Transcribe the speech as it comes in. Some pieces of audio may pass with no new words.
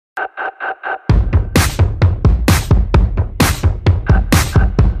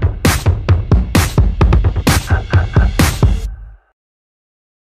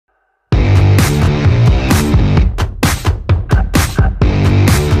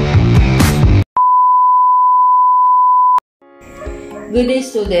Good day,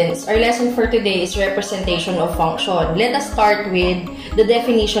 students. Our lesson for today is representation of function. Let us start with the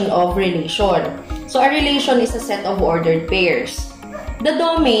definition of relation. So a relation is a set of ordered pairs. The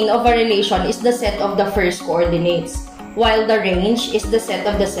domain of a relation is the set of the first coordinates, while the range is the set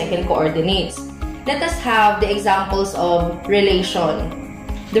of the second coordinates. Let us have the examples of relation.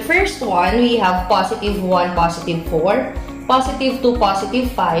 The first one, we have positive 1, positive 4, positive 2,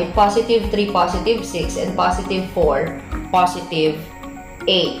 positive 5, positive 3, positive 6, and positive 4, positive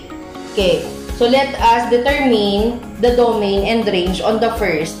 8. Okay, so let us determine the domain and range on the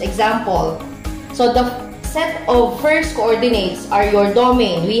first example. So the set of first coordinates are your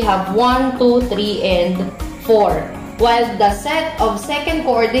domain. We have 1, 2, 3, and 4. While the set of second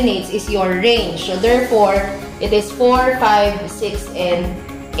coordinates is your range. So therefore, it is 4, 5, 6, and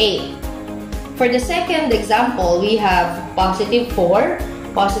 8. For the second example, we have positive 4,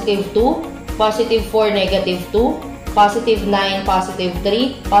 positive 2, positive 4, negative 2, positive 9, positive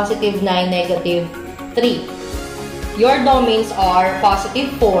 3, positive 9, negative 3. Your domains are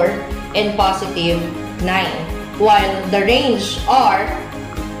positive 4 and positive 9, while the range are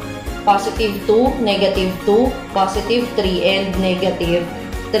positive 2, negative 2, positive 3, and negative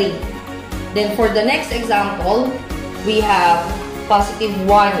 3. Then for the next example, we have positive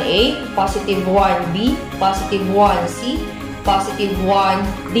 1a, positive 1b, positive 1c, positive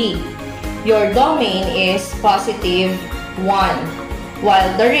 1d. Your domain is positive 1,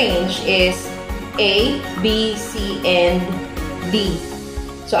 while the range is A, B, C, and D.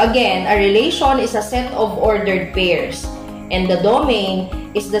 So again, a relation is a set of ordered pairs, and the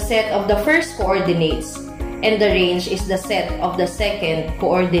domain is the set of the first coordinates, and the range is the set of the second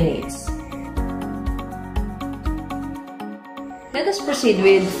coordinates. Let us proceed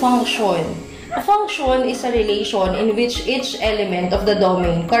with function. A function is a relation in which each element of the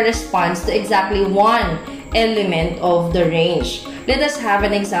domain corresponds to exactly one element of the range. Let us have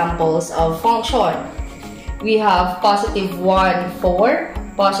an examples of function. We have positive 1, 4,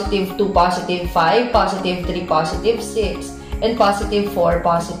 positive 2, positive 5, positive 3, positive 6, and positive 4,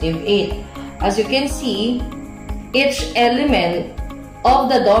 positive 8. As you can see, each element of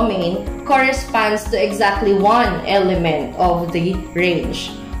the domain corresponds to exactly one element of the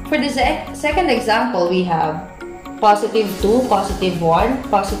range. For the second example, we have positive 2, positive 1,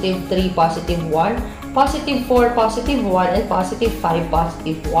 positive 3, positive 1, positive 4, positive 1, and positive 5,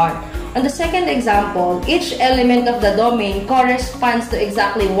 positive 1. On the second example, each element of the domain corresponds to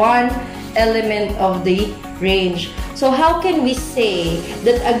exactly one element of the range. So how can we say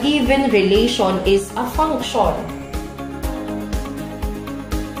that a given relation is a function?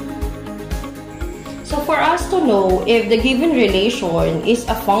 So for us to know if the given relation is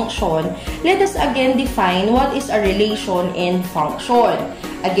a function, let us again define what is a relation and function.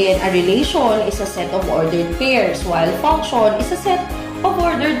 Again, a relation is a set of ordered pairs, while function is a set of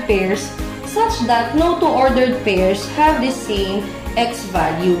ordered pairs such that no two ordered pairs have the same x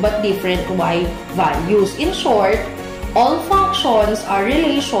value but different y values. In short, all functions are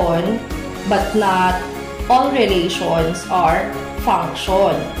relation, but not all relations are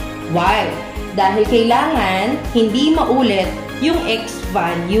function. Why? Dahil kailangan hindi maulit yung x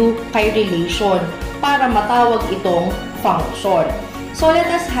value kay relation para matawag itong function. So let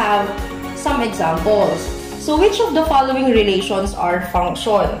us have some examples. So which of the following relations are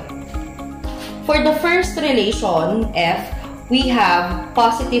function? For the first relation, f, we have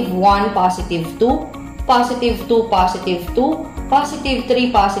positive 1, positive 2, positive 2, positive 2, positive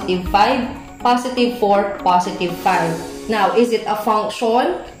 3, positive 5, positive 4, positive 5. Now, is it a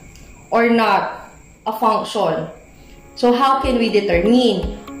function or not a function? So how can we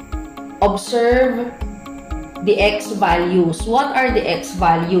determine? Observe the x values. What are the x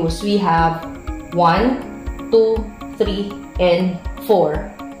values? We have 1, 2, 3, and 4.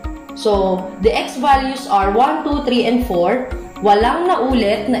 So the x values are 1, 2, 3, and 4. Walang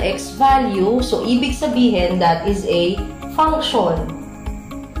naulit na x value. So ibig sabihin that is a function.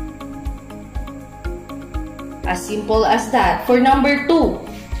 As simple as that. For number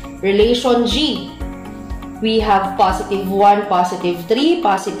 2, relation G, we have positive 1, positive 3,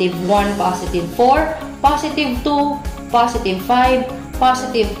 positive 1, positive 4, positive 2, positive 5,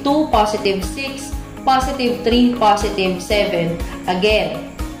 positive 2, positive 6, positive 3, positive 7. Again,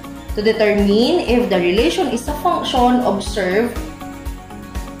 to determine if the relation is a function, observe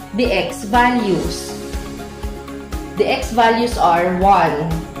the x values. The x values are 1,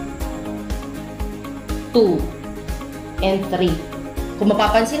 2, and 3. Kung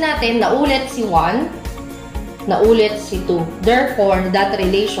mapapansin natin, naulit si 1, naulit si 2. Therefore, that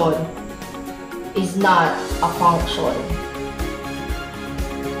relation is not a function.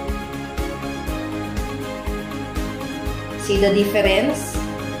 See the difference?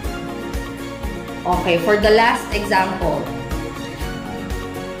 Okay, for the last example,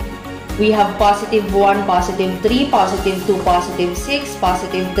 we have positive 1, positive 3, positive 2, positive 6,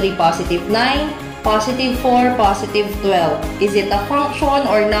 positive 3, positive 9, positive 4, positive 12. Is it a function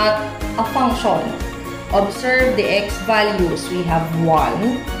or not a function? Observe the x values. We have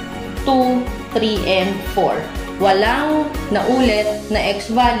 1, 2, 3, and 4. Walang naulit na x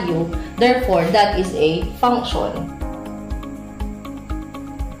value, therefore that is a function.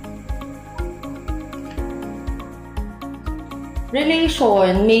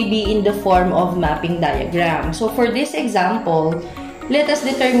 Relation may be in the form of mapping diagram. So for this example, let us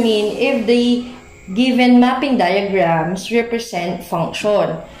determine if the given mapping diagrams represent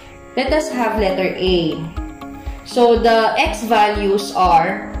function. Let us have letter A. So the x values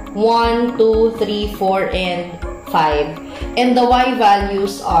are 1, 2, 3, 4, and 5. And the y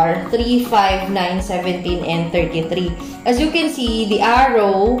values are 3, 5, 9, 17, and 33. As you can see, the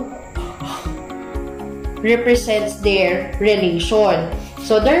arrow represents their relation.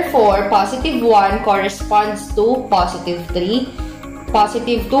 So therefore, positive 1 corresponds to positive 3,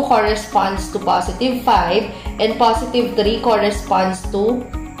 positive 2 corresponds to positive 5, and positive 3 corresponds to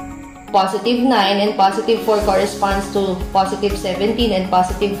positive 9, and positive 4 corresponds to positive 17, and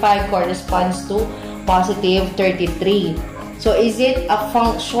positive 5 corresponds to positive 33. So is it a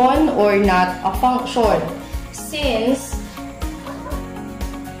function or not a function? Since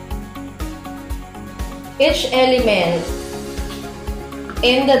each element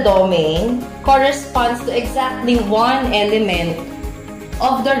in the domain corresponds to exactly one element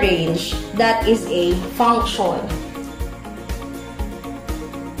of the range, that is a function.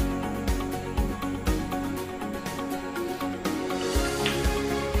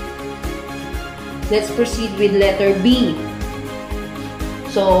 Let's proceed with letter B.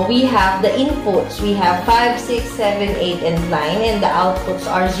 So we have the inputs. We have 5, 6, 7, 8, and 9, and the outputs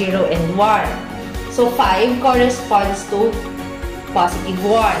are 0 and 1. So 5 corresponds to positive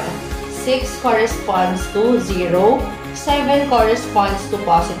 1, 6 corresponds to 0, 7 corresponds to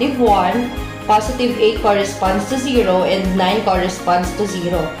positive 1, positive 8 corresponds to 0, and 9 corresponds to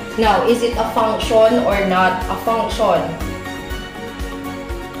 0. Now, is it a function or not a function?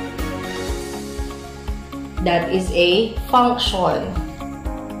 That is a function.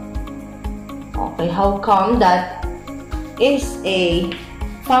 Okay, how come that is a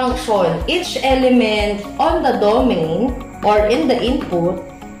function? Each element on the domain or in the input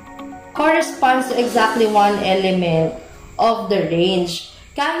corresponds to exactly one element of the range.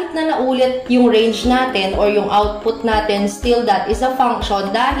 Kahit na naulit yung range natin or yung output natin, still that is a function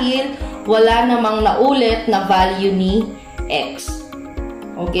dahil wala namang naulit na value ni x.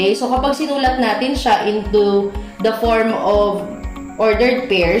 Okay, so kapag sinulat natin siya into the form of ordered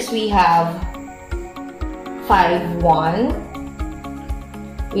pairs, we have 5, 1.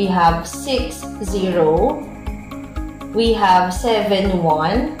 We have 6, 0. We have 7,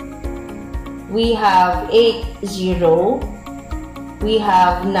 1. We have 8, 0. We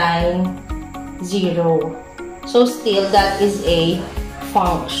have 9, 0. So still that is a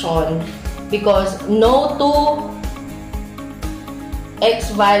function because no two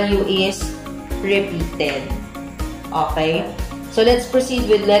x value is repeated. Okay? So let's proceed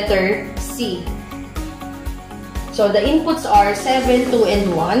with letter C. So the inputs are 7, 2,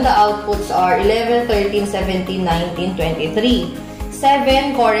 and 1. The outputs are 11, 13, 17, 19, 23.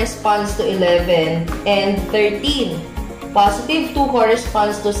 7 corresponds to 11 and 13. Positive 2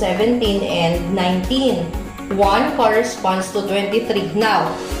 corresponds to 17 and 19. 1 corresponds to 23. Now,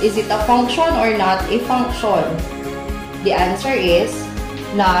 is it a function or not a function? The answer is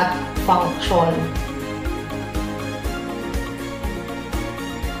not function.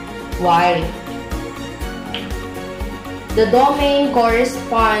 Why? The domain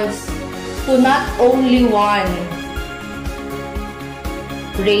corresponds to not only one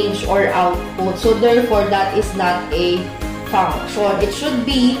range or output. So therefore, that is not a function. It should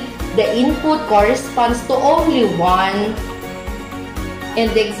be the input corresponds to only one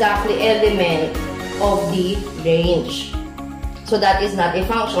and the exactly element of the range. So that is not a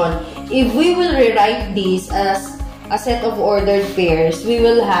function. If we will rewrite this as a set of ordered pairs, we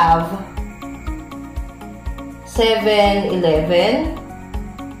will have 7, 11,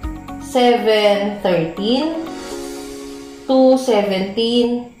 7, 13, 2,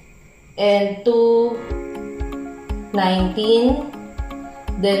 17, and 2, 19,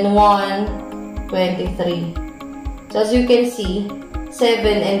 then 1, 23. So as you can see, 7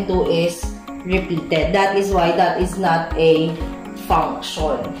 and 2 is repeated. That is why that is not a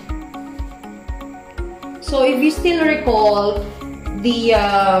function. So if you still recall the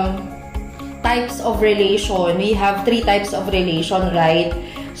types of relation. We have 3 types of relation, right?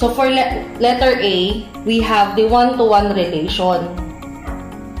 So for letter A, we have the one-to-one relation.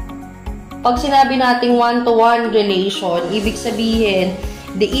 Pag sinabi nating one-to-one relation, ibig sabihin,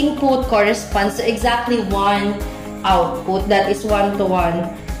 the input corresponds to exactly one output. That is one-to-one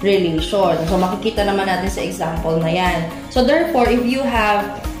relation. So makikita naman natin sa example na yan. So therefore, if you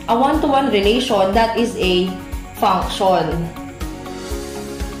have a one-to-one relation, that is a function.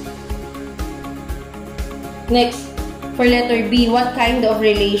 Next, for letter B, what kind of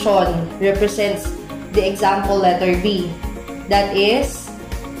relation represents the example letter B? That is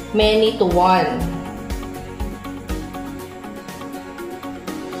many to one.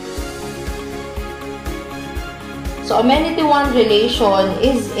 So, a many to one relation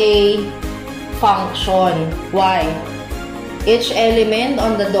is a function. Why? Each element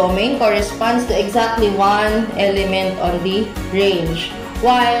on the domain corresponds to exactly one element on the range.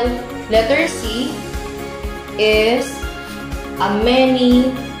 While letter C is a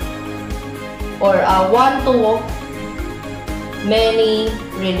many or a one-to-many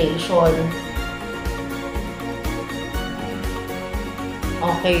relation.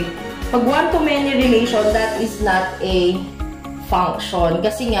 Okay. Pag one-to-many relation, that is not a function.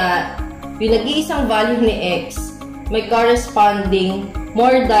 Kasi nga, yung nag-iisang value ni X may corresponding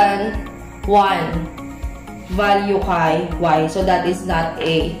more than one value kay Y. So, that is not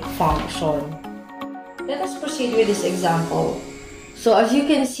a function. Let us proceed with this example. So, as you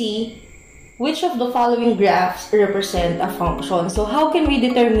can see, which of the following graphs represent a function? So, how can we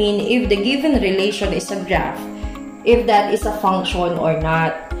determine if the given relation is a graph, if that is a function or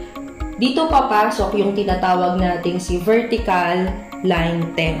not? Dito papasok yung tinatawag nating si vertical line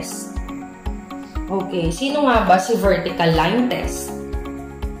test. Okay, sino nga ba si vertical line test?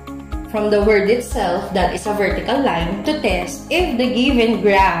 From the word itself, that is a vertical line to test if the given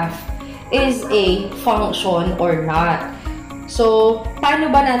graph is a function or not. So,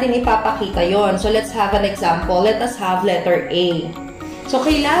 paano ba natin ipapakita yon? So, let's have an example. Let us have letter A. So,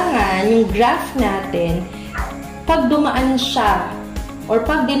 kailangan yung graph natin, pag dumaan siya, or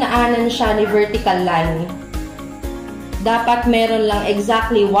pag dinaanan siya ni vertical line, dapat meron lang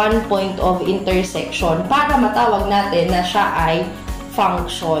exactly one point of intersection para matawag natin na siya ay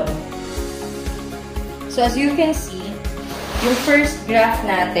function. So, as you can see, yung first graph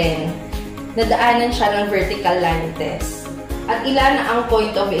natin, nadaanan siya ng vertical line test. At ilan na ang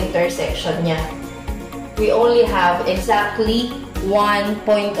point of intersection niya? We only have exactly one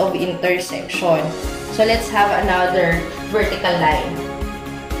point of intersection. So, let's have another vertical line.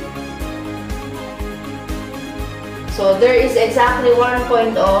 So, there is exactly one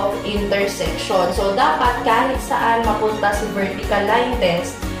point of intersection. So, dapat kahit saan mapunta si vertical line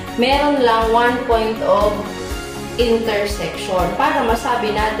test, meron lang one point of intersection para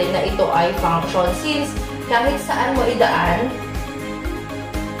masabi natin na ito ay function. Since kahit saan mo idaan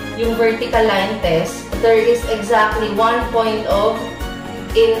yung vertical line test, there is exactly one point of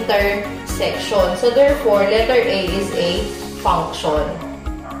intersection. So, therefore, letter A is a function.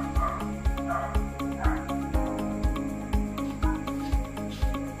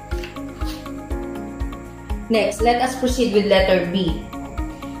 Next, let us proceed with letter B.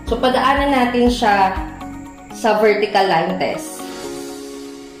 So, padaanan natin siya sa vertical line test.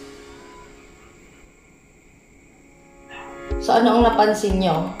 So, ano ang napansin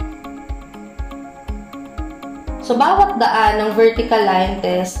nyo? So, bawat daan ng vertical line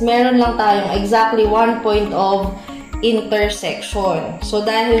test, meron lang tayong exactly one point of intersection. So,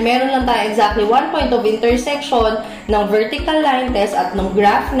 dahil meron lang tayo exactly one point of intersection ng vertical line test at ng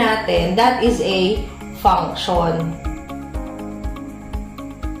graph natin, that is a function.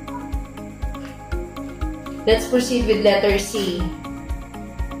 Let's proceed with letter C.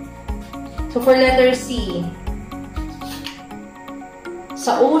 So, for letter C,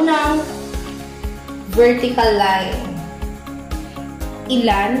 sa unang vertical line,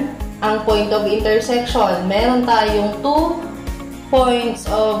 ilan ang point of intersection? Meron tayong 2 points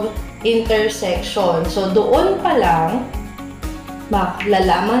of intersection. So, doon pa lang,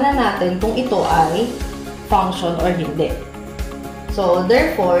 malalaman na natin kung ito ay function or hindi. So,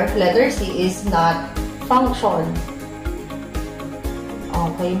 therefore, letter C is not function.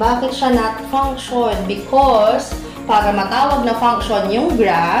 Okay, bakit siya not function? Because, para matawag na function yung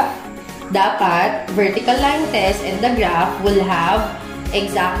graph, dapat vertical line test and the graph will have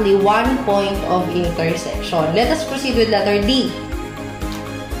exactly one point of intersection. Let us proceed with letter D.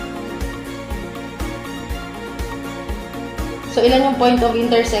 So, ilan yung point of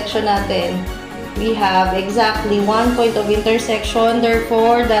intersection natin? We have exactly one point of intersection.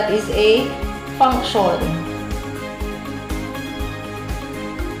 Therefore, that is a function.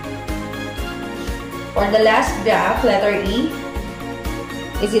 For the last graph, letter E,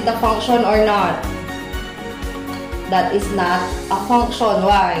 is it a function or not? That is not a function.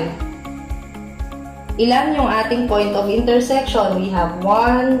 Why? Ilan yung ating point of intersection? We have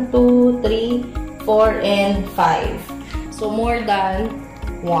 1, 2, 3, 4, and 5. So, more than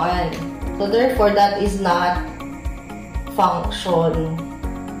 1. So, therefore, that is not function.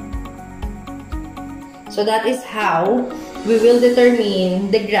 So, that is how we will determine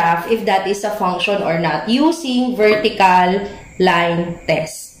the graph if that is a function or not using vertical line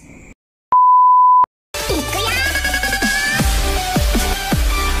test.